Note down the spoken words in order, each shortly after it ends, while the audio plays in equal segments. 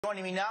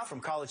Joining me now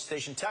from College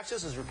Station,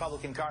 Texas, is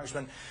Republican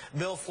Congressman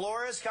Bill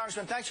Flores.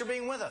 Congressman, thanks for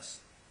being with us.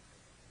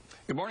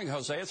 Good morning,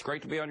 Jose. It's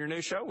great to be on your new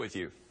show with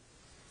you.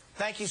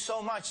 Thank you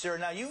so much, sir.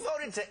 Now, you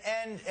voted to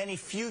end any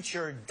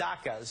future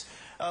DACAs.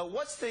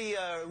 What's the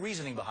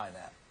reasoning behind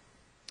that?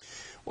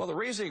 Well, the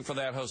reasoning for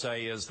that,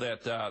 Jose, is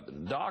that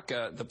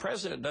DACA, the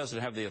president doesn't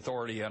have the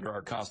authority under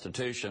our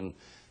Constitution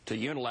to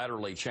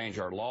unilaterally change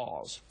our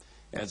laws.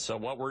 And so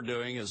what we're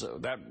doing is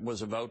that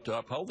was a vote to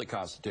uphold the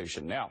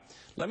Constitution. Now,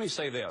 let me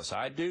say this.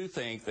 I do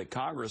think that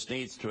Congress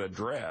needs to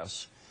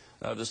address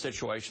the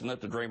situation that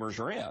the Dreamers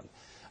are in.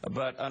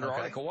 But under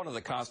Article 1 of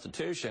the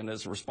Constitution,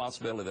 it's the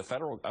responsibility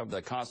of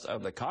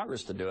the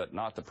Congress to do it,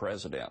 not the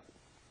president.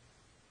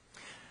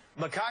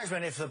 But,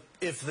 Congressman,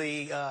 if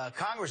the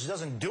Congress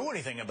doesn't do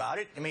anything about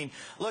it, I mean,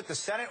 look, the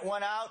Senate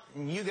went out,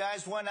 and you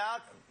guys went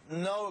out,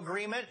 no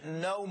agreement,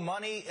 no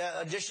money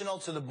additional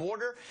to the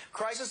border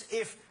crisis.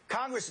 If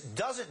Congress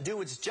doesn't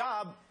do its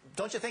job,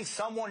 don't you think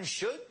someone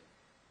should?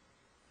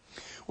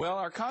 Well,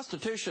 our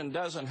Constitution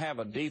doesn't have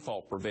a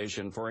default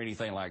provision for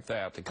anything like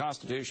that. The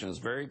Constitution is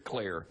very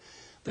clear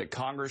that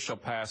Congress shall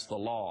pass the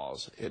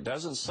laws. It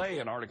doesn't say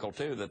in Article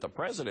 2 that the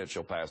president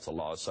shall pass the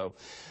laws. So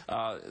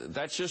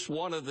that's just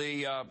one of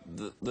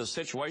the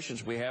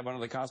situations we have under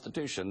the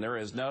Constitution. There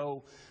is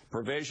no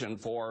provision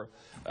for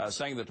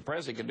saying that the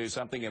president can do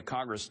something if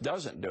Congress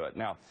doesn't do it.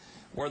 Now,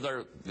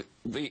 whether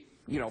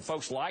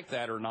folks like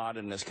that or not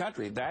in this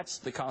country, that's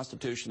the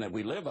Constitution that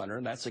we live under,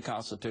 and that's the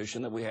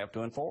Constitution that we have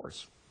to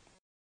enforce.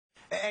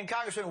 And,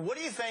 Congressman, what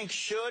do you think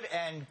should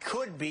and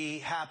could be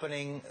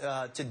happening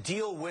to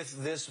deal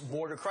with this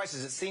border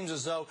crisis? It seems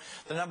as though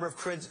the number of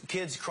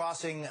kids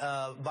crossing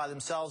by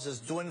themselves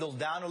has dwindled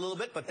down a little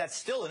bit, but that's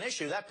still an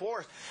issue. That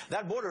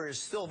border is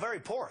still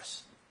very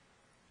porous.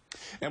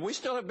 And we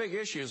still have big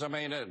issues. I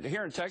mean,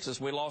 here in Texas,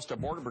 we lost a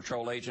Border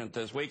Patrol agent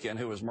this weekend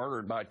who was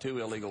murdered by 2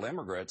 illegal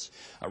immigrants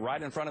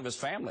right in front of his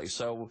family.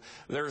 So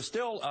there are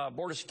still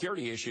border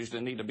security issues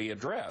that need to be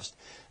addressed.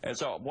 And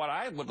so what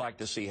I would like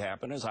to see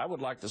happen is I would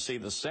like to see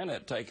the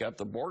Senate take up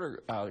the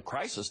border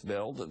crisis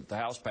bill that the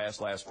House passed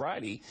last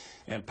Friday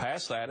and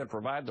pass that and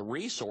provide the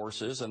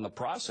resources and the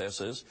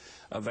processes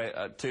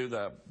to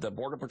the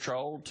Border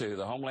Patrol, to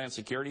the Homeland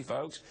Security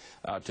folks,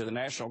 to the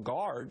National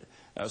Guard,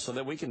 so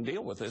that we can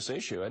deal with this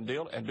issue and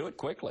do it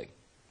quickly.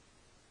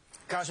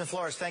 Congressman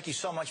Flores, thank you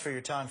so much for your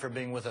time, for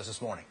being with us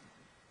this morning.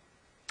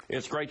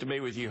 It's great to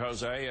be with you,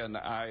 Jose, and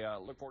I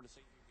look forward to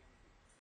seeing you.